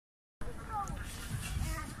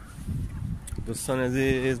دوستان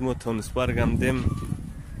عزیز ما تونسبرگ هم دیم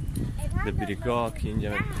در بریگا که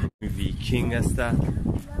اینجا وایکینگ است.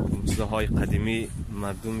 چیزهای قدیمی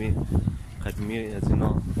مردمی قدیمی از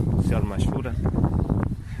اینا بسیار مشهوره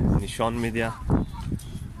نشان میده.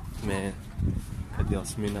 من کد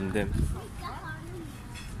یاسمین هم دیم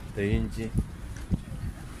در اینجا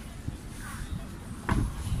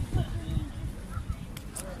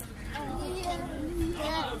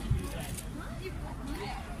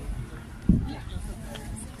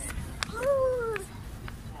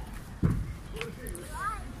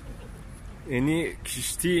اینی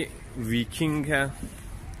کشتی وایکینگ که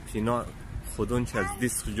اینا خودونش از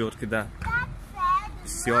دیسک جور کرده.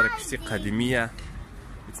 بسیار کشتی قدیمیه.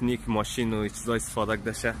 میتونی که ماشین و چیزای استفاده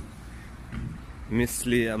داشته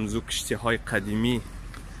مثل امزو کشتی های قدیمی.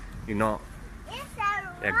 اینا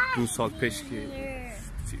یک 2 سال پیش که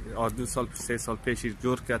 2 سال 3 سال پیش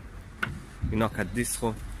جور کرد. اینا که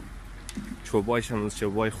دیسک چوبایش هم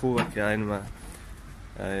چوبای خوبه که این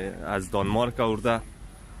از دانمارک آورده.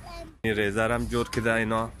 این ریزر هم جور کرده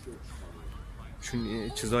اینا چون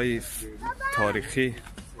چیزای تاریخی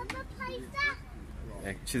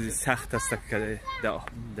یک چیزی سخت است که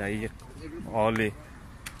دقیق عالی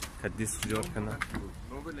که دیسک جور کنه.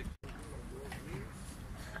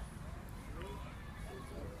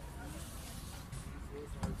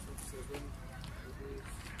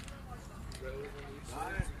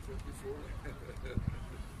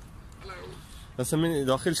 مثلا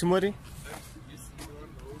داخل شماری؟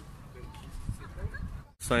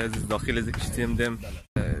 از داخل از کشتی هم دیم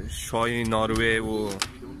شای ناروی و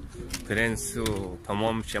پرنس و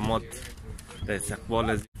تمام شمات در استقبال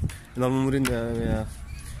از اینا ممورین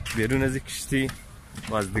بیرون از کشتی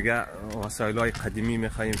و از دیگه وسایل های قدیمی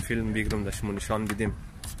میخواییم فیلم بگیرم داشتمون نشان بدیم.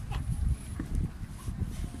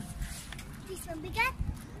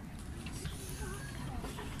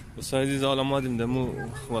 وسایل از آلامادیم دمو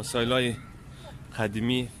وسایل های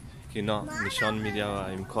قدیمی که اینا نشان میده و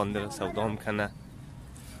امکان داره سودا هم کنه.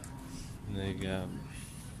 دیگه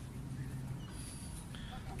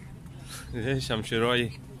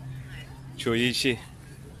شمشیرهای چویشی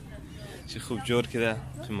چی خوب جور کرده.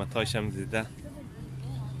 قیمتاش هم زیده.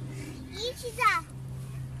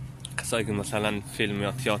 کسایی که مثلا فیلم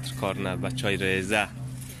یا تئاتر کار نه بچه های ریزه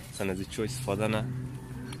مثلا از چوی استفاده نه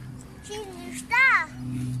چی نوشته؟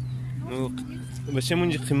 بشه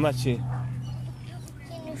منجی قیمت چی؟ چی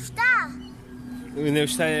نوشته؟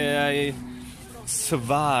 نوشته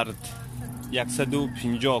سوارد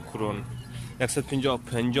 150 کرون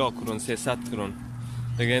 150 کرون 300 کرون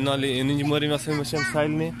دیگه اینا اینجا ماری مثلا باشیم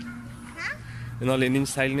سایل نیم اینا اینجا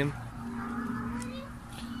سایل نیم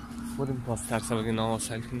موریم پاس ترسه بگه نام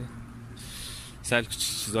سایل کنیم سایل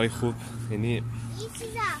چیزای خوب. یعنی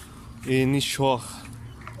اینی شاخ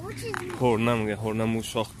هورنم هورنمو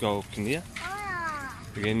شاخ گاو کنیه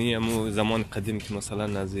دیگه. اینی همو زمان قدیم که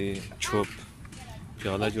مثلا از چوب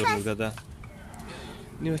پیاله جور میگده.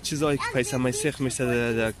 نیمه چیزایی که پیسه میسیخ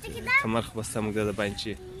میشه در کمر بسته میگده به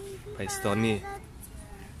اینچی پیستانی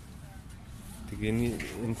دیگه. اینی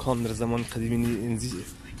امکان در زمان قدیمی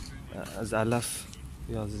از علف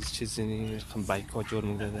یا از چیزی بایک ها جور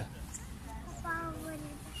میگده.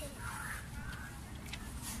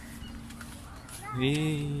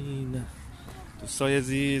 این دوستای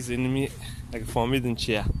عزیز اینمی اگه فهمیدن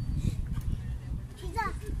چیه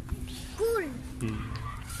گول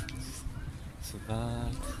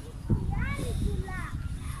سوارد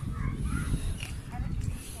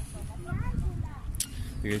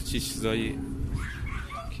دیگه چی چیزایی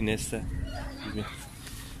که نسته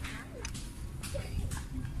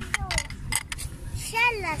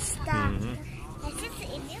شلسته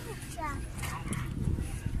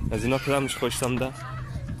از اینا کدامش خوشتم ده؟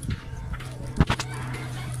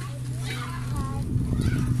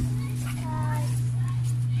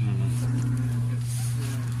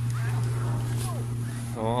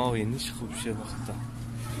 آه اینیش خوب شه وقتا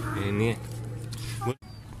اینی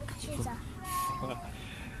چیزا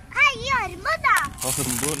ای یاری مادا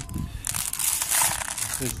آفرین بول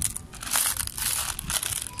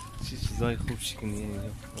چی چیزای خوب شکنیه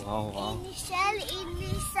اینجا. واو واو اینی شل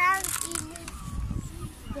اینی سنگ اینی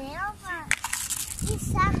بیاما این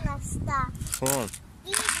سنگ هسته خون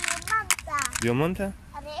این دیامانته دیامانته؟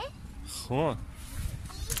 آره خون این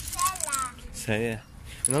شله سایه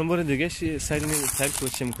اینا باره دیگه سایل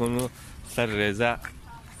کوچه میکنو سر رزه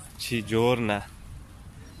چی جور نه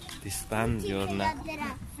دیسپند جور نه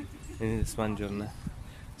این دیسپند جور نه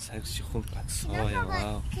سایل چی خوب بکس های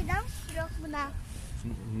واو کدام سراخ بنا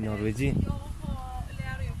نروژی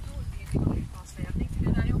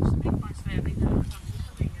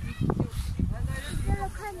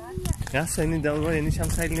Ja, zijn niet dan wel niet aan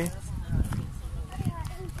het zeilen?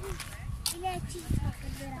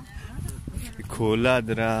 کولا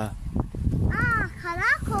داره.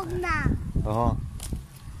 کارا کنم. آها.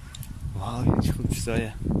 واو چه خوب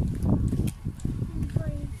چیزایه.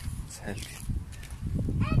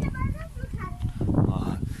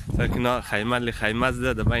 سرکنا خیمه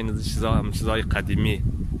زده در بین از چیزای قدیمی.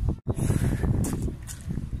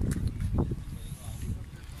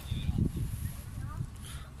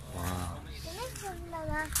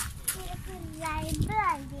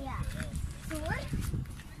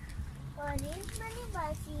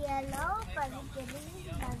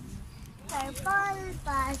 Purple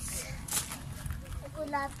bus,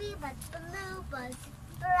 gulabi bus, blue bus,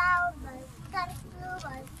 brown bus, dark blue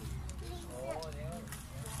bus,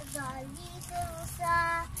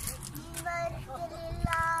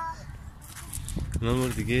 نمور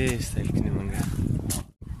دیگه استایل کنیم انگه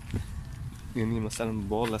یعنی مثلا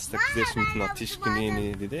بال است که دیش میتونه آتیش کنی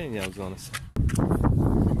یعنی دیده این یوزان است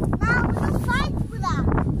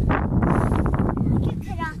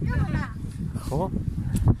خب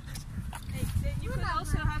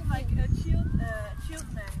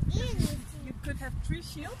could have 3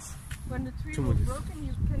 shields. When the 3 was broken,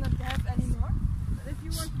 you cannot have any more. But if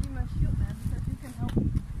you want to be my shield man, because you can help me.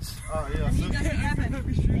 Oh, yeah. And he doesn't have any.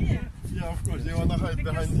 Yeah, of course. They want to hide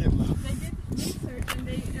behind him. They did research and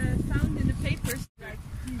they found in the papers that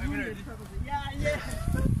he wounded probably. Yeah, yeah.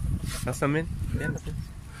 That's something? Yeah.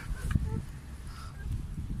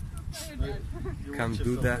 Come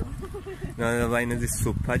do that. No, why not this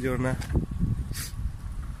soup? Pajorna.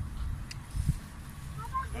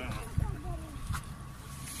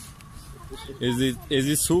 Is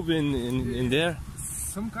it soup in there?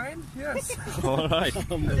 Some kind, yes. All right.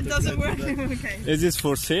 It doesn't work. Okay. Is this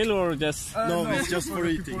for sale or just? No, it's just for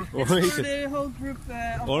eating. For For the whole group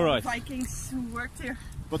of all right. Vikings who worked here.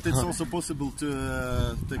 But it's also possible to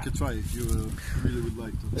take a try if you really would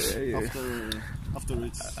like to. After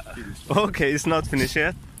it's finished. Okay, it's not finished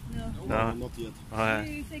yet. No. No, not yet.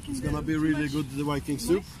 It's It's gonna be really good Viking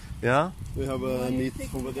soup. Yeah. We have meat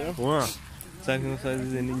over there. Wow. Thank you for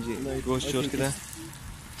the ninja. Go short there.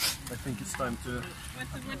 I think it's time to. What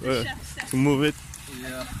the chef said. To move it.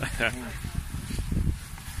 Yeah.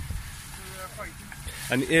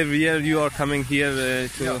 And every year you are coming here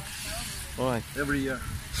to. Yeah. All right. Every year.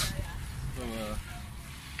 So,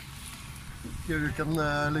 here you can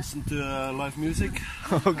listen to live music.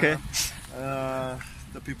 Okay.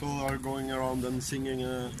 The people are going around and singing,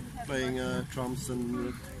 playing drums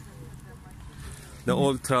and. The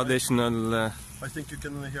old traditional. I think you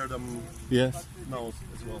can hear them Yes. now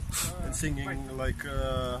as well. And singing like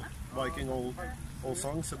Viking old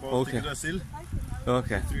songs about Okay. Yggdrasil,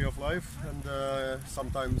 Okay. Tree of Life, and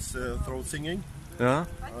sometimes throat singing. Yeah.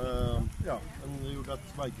 Yeah, and you got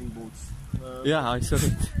Viking boots. Yeah, I saw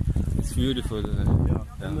it. It's beautiful.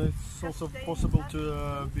 Yeah, and it's also possible to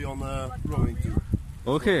be on a rowing tour.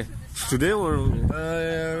 Okay. Today or?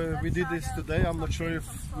 We did this today. I'm not sure if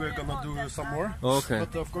we're gonna do some more. Okay.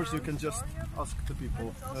 But of course you can just ask the people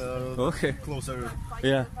Okay. closer.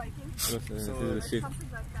 Yeah. So,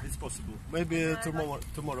 it's possible. Maybe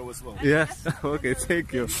tomorrow as well. Yes. Okay. Thank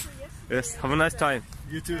you. Yes. Have a nice time.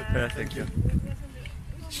 You too. Yeah. Thank you.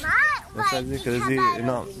 مثلا کسی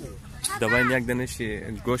اینا دوباره یک دانش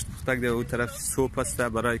گوشت پختک در اون طرف سوپ است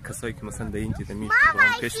برای کسایی که مثلا در این چیزا میشه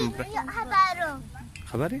پیش میبره.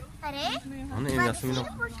 خبری؟ آره. آن این راست میگم.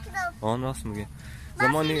 آن راست میگه.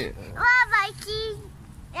 زمانی.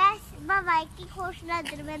 با وایکینگ خوش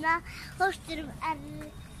ندارم. من خوش دارم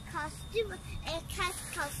کاستوم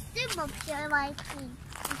بپوشم وایکینگ.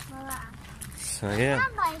 صحیح. من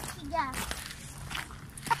وایکینگم.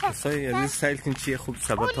 صحیح. از استایل کن چیه خوب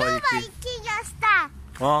ثبات هایی که. وایکینگ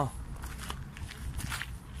هستم.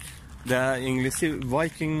 در انگلیسی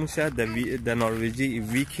وایکینگ میشه، در نروژی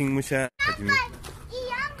ویکینگ میشه. این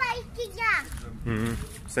وایکینگم.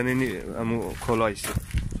 مثلا این امو کلاهیشه. آره.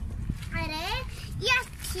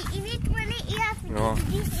 اینیت ولی اینیت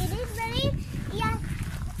ولی یا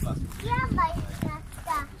وایکینگ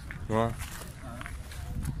هستم.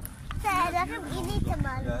 سرکم اینیت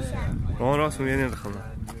مال میشه. آن راست میگه این رخمه.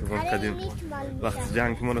 آره اینیت مال میشه. وقت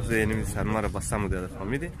جنگ که ما رو زیر نمی سرما رو بسته موده دفعه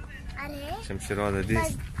میدی؟ آره. شمشیرها دادی؟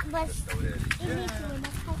 بس اینیت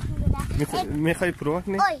مال میخوای پرو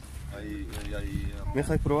کنی؟ اوی.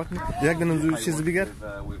 میخوای پرو کنی؟ یک دنم زور چیز بگر؟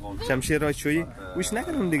 شمشیرها چویی؟ ویش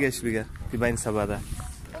نکنم دیگهش بگر که بین سباده.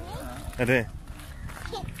 آره.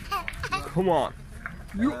 Come on.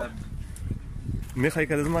 میخوای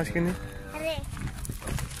که دزماش کنی؟ آره.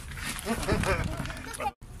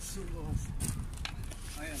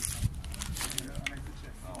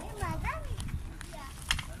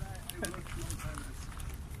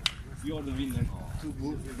 You are the winner. To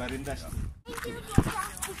Berindash.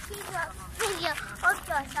 Video.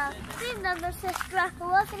 Please don't subscribe for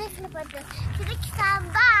more videos. Click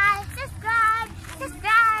stand by. Subscribe.